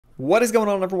What is going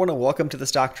on, everyone, and welcome to the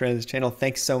Stock Trends channel.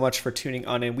 Thanks so much for tuning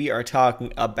on in. We are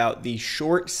talking about the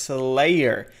short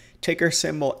Slayer, ticker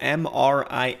symbol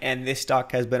MRIN. This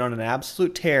stock has been on an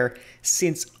absolute tear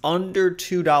since under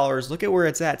 $2. Look at where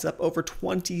it's at. It's up over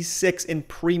 26 in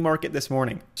pre-market this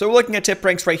morning. So we're looking at tip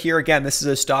ranks right here. Again, this is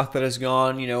a stock that has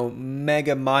gone,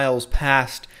 mega miles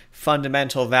past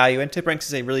fundamental value, and tip ranks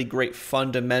is a really great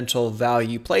fundamental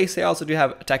value place. They also do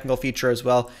have a technical feature as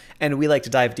well, and we like to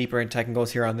dive deeper into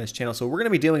technicals here on this channel. So what we're going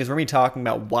to be doing is we're going to be talking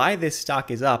about why this stock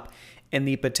is up and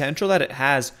the potential that it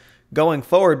has going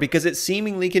forward, because it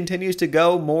seemingly continues to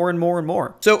go more and more and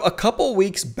more. So a couple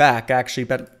weeks back, actually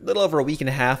about a little over a week and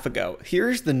a half ago,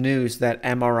 here's the news that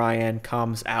MRIN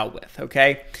comes out with,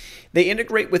 okay? They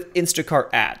integrate with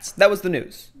Instacart ads. That was the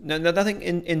news. Nothing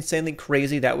insanely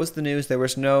crazy. That was the news. There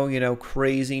was no,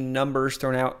 crazy numbers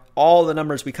thrown out. All the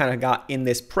numbers we kind of got in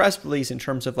this press release in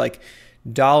terms of like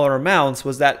dollar amounts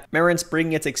was that Marin's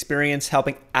bringing its experience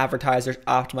helping advertisers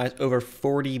optimize over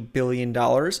 $40 billion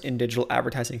in digital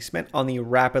advertising spent on the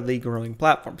rapidly growing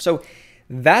platform. So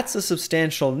that's a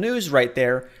substantial news right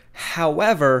there.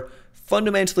 However,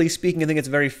 fundamentally speaking, I think it's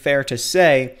very fair to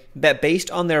say that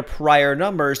based on their prior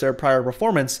numbers, their prior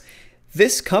performance,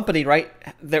 this company, right,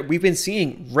 that we've been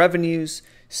seeing revenues,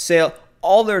 sale,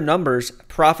 all their numbers,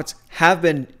 profits have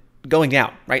been going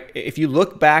down, right? If you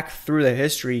look back through the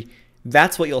history,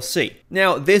 that's what you'll see.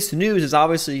 Now, this news is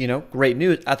obviously, great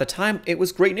news. At the time, it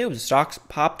was great news. Stocks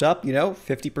popped up,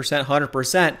 50%,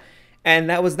 100%, and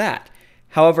that was that.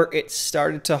 However, it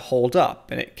started to hold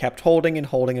up, and it kept holding and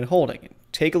holding and holding.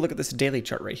 Take a look at this daily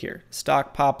chart right here.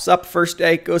 Stock pops up first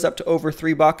day, goes up to over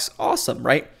 $3. Awesome,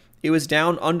 right? It was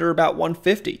down under about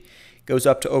 150. Goes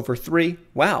up to over 3.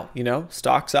 Wow,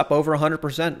 stock's up over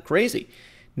 100%. Crazy.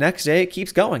 Next day, it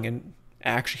keeps going and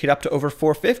actually hit up to over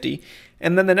 450.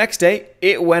 And then the next day,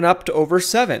 it went up to over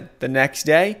 7. The next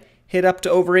day, hit up to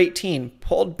over 18.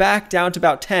 Pulled back down to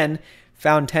about 10.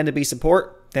 Found 10 to be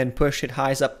support. Then pushed it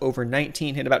highs up over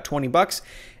 19, hit about $20.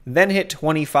 Then hit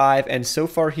 25, and so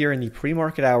far here in the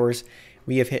pre-market hours,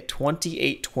 we have hit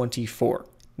 28.24.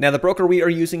 Now, the broker we are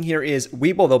using here is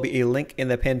Webull. There'll be a link in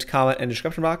the pinned comment and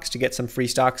description box to get some free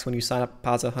stocks when you sign up,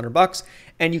 deposit $100,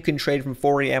 and you can trade from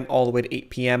 4 a.m. all the way to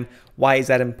 8 p.m. Why is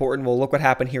that important? Well, look what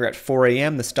happened here at 4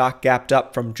 a.m. The stock gapped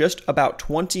up from just about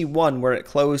 21, where it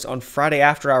closed on Friday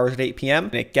after hours at 8 p.m.,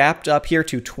 and it gapped up here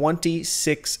to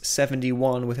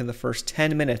 26.71 within the first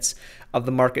 10 minutes of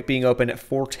the market being open at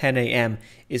 4:10 a.m.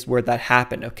 is where that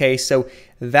happened, okay? So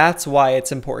that's why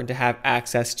it's important to have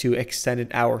access to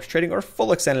extended hours trading or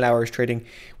full extended hours trading,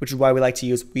 which is why we like to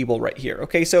use Webull right here,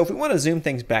 okay? So if we want to zoom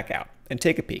things back out and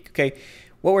take a peek, okay,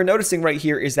 what we're noticing right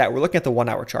here is that we're looking at the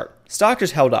 1-hour chart. Stock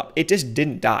just held up. It just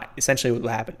didn't die, essentially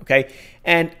what happened, okay?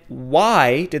 And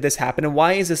why did this happen, and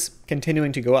why is this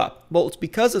continuing to go up? Well, it's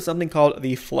because of something called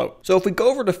the float. So if we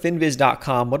go over to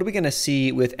finviz.com, what are we going to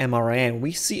see with MRIN?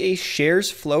 We see a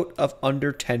shares float of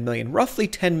under 10 million, roughly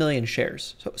 10 million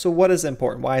shares. So what is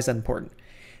important? Why is that important?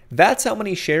 That's how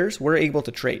many shares we're able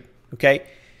to trade, okay?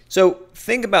 So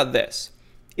think about this.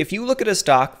 If you look at a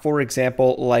stock, for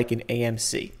example, like an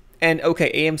AMC, and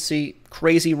okay, AMC,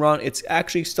 crazy run. It's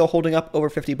actually still holding up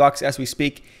over $50 as we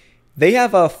speak. They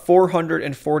have a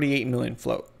 448 million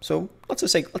float. So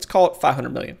let's call it 500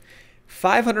 million.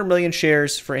 500 million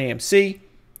shares for AMC.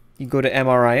 You go to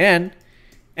MRIN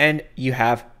and you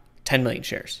have 10 million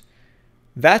shares.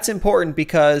 That's important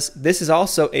because this is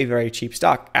also a very cheap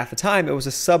stock. At the time, it was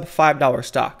a sub $5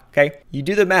 stock, okay? You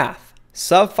do the math.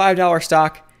 Sub $5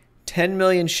 stock, 10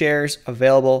 million shares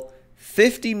available,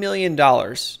 $50 million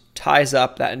ties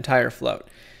up that entire float.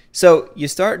 So you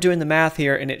start doing the math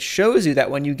here, and it shows you that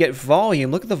when you get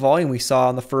volume, look at the volume we saw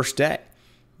on the first day.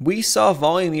 We saw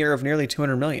volume here of nearly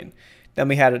 200 million. Then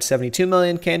we had a 72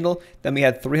 million candle. Then we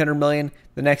had 300 million.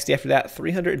 The next day after that,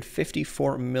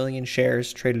 354 million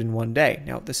shares traded in one day.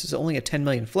 Now, this is only a 10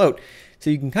 million float.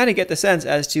 So you can kind of get the sense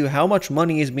as to how much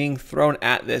money is being thrown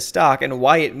at this stock and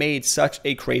why it made such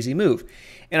a crazy move.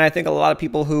 And I think a lot of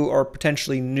people who are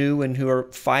potentially new and who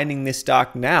are finding this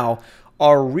stock now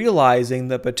are realizing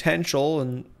the potential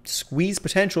and squeeze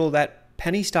potential that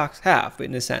penny stocks have,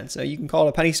 in a sense. You can call it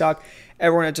a penny stock.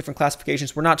 Everyone has different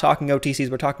classifications. We're not talking OTCs.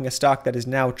 We're talking a stock that is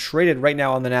now traded right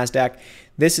now on the NASDAQ.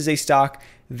 This is a stock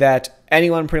that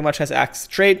anyone pretty much has access to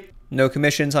trade. No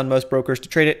commissions on most brokers to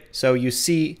trade it. So you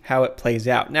see how it plays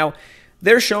out. Now,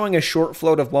 they're showing a short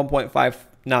float of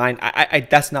 1.59.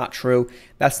 That's not true.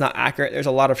 That's not accurate. There's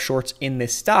a lot of shorts in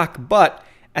this stock, but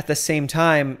at the same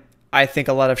time, I think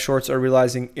a lot of shorts are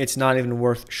realizing it's not even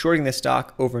worth shorting this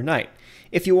stock overnight.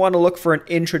 If you want to look for an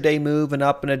intraday move, an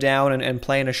up and a down, and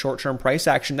play in a short-term price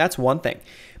action, that's one thing.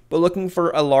 but looking for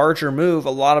a larger move,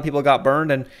 a lot of people got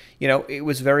burned. And, it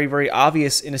was very, very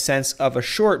obvious in a sense of a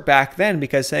short back then,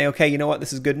 because saying, okay, you know what,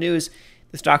 this is good news.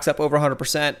 The stock's up over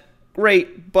 100%.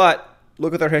 Great. But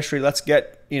look at their history. Let's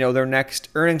get, their next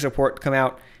earnings report come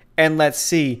out and let's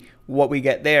see what we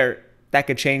get there. That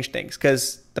could change things,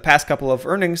 because the past couple of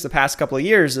earnings, the past couple of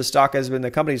years, the stock has been, the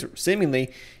company's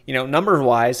seemingly,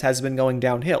 number-wise has been going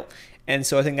downhill. And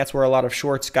so I think that's where a lot of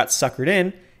shorts got suckered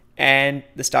in, and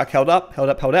the stock held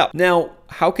up. Now,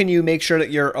 how can you make sure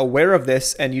that you're aware of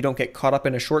this and you don't get caught up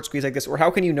in a short squeeze like this? Or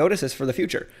how can you notice this for the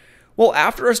future? Well,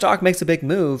 after a stock makes a big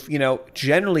move,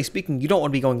 generally speaking, you don't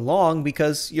want to be going long,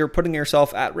 because you're putting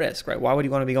yourself at risk, right? Why would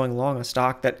you want to be going long a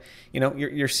stock that,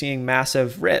 you're seeing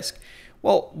massive risk?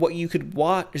 Well, what you could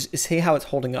watch is see how it's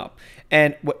holding up.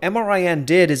 And what MRIN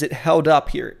did is it held up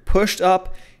here. It pushed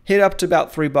up, hit up to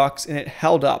about $3, and it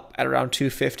held up at around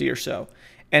 250 or so.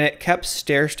 And it kept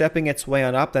stair-stepping its way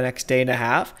on up the next day and a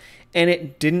half, and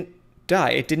it didn't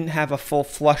die. It didn't have a full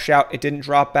flush out. It didn't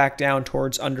drop back down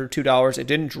towards under $2. It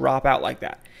didn't drop out like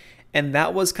that. And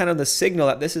that was kind of the signal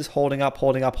that this is holding up.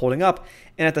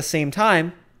 And at the same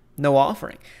time, no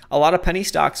offering. A lot of penny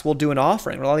stocks will do an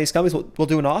offering. A lot of these companies will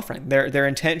do an offering. Their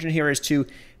intention here is to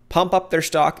pump up their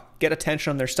stock, get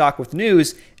attention on their stock with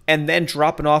news, and then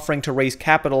drop an offering to raise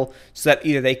capital so that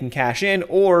either they can cash in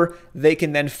or they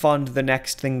can then fund the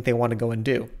next thing they want to go and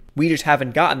do. We just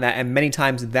haven't gotten that, and many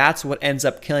times that's what ends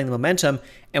up killing the momentum,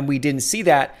 and we didn't see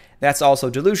that. That's also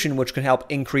dilution, which can help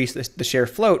increase the share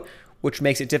float, which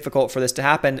makes it difficult for this to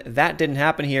happen. That didn't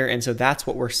happen here, and so that's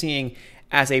what we're seeing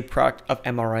as a product of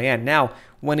MRIN. Now,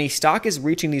 when a stock is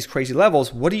reaching these crazy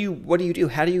levels, what do you do?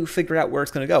 How do you figure out where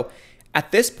it's going to go?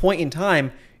 At this point in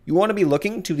time, you want to be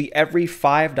looking to the every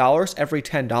 $5, every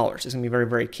 $10 is going to be very,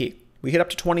 very key. We hit up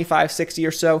to 25.60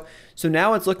 or so. So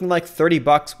now it's looking like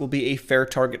 $30 will be a fair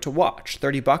target to watch.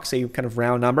 $30, a kind of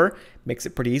round number, makes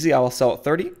it pretty easy. I'll sell at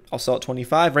 30, I'll sell at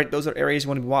 25, right? Those are areas you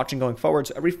want to be watching going forward.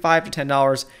 So every $5 to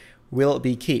 $10 will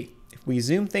be key. If we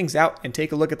zoom things out and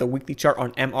take a look at the weekly chart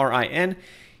on MRIN,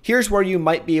 here's where you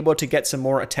might be able to get some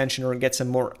more attention or get some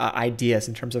more ideas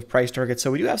in terms of price targets.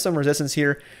 So we do have some resistance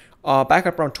here, back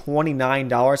up around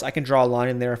 $29. I can draw a line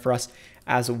in there for us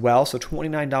as well. So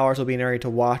 $29 will be an area to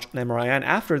watch on MRIN.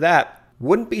 After that,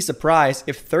 wouldn't be surprised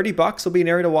if $30 will be an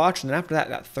area to watch, and then after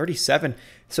that 37.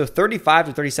 So 35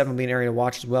 to 37 will be an area to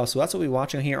watch as well. So that's what we're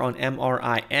watching here on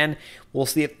MRIN. We'll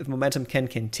see if momentum can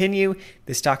continue.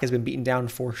 This stock has been beaten down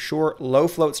for short, low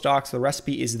float stocks. The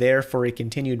recipe is there for a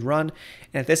continued run.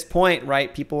 And at this point,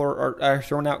 right, people are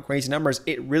throwing out crazy numbers.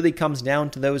 It really comes down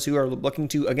to those who are looking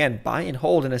to, again, buy and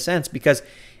hold in a sense, because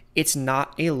it's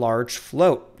not a large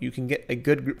float. You can get a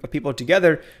good group of people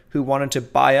together who wanted to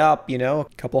buy up, a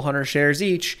couple hundred shares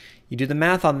each. You do the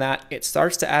math on that, it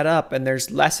starts to add up, and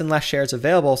there's less and less shares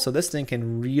available, so this thing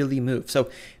can really move. So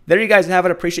there you guys have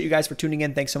it. Appreciate you guys for tuning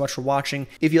in. Thanks so much for watching.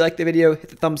 If you liked the video, hit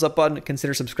the thumbs up button.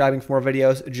 Consider subscribing for more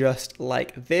videos just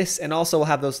like this. And also we'll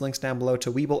have those links down below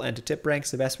to Webull and to TipRanks,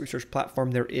 the best research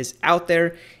platform there is out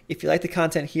there. If you like the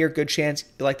content here, good chance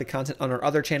you like the content on our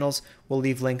other channels. We'll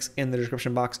leave links in the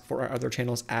description box for our other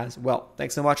channels as well.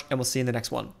 Thanks so much, and we'll see you in the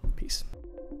next one. Peace.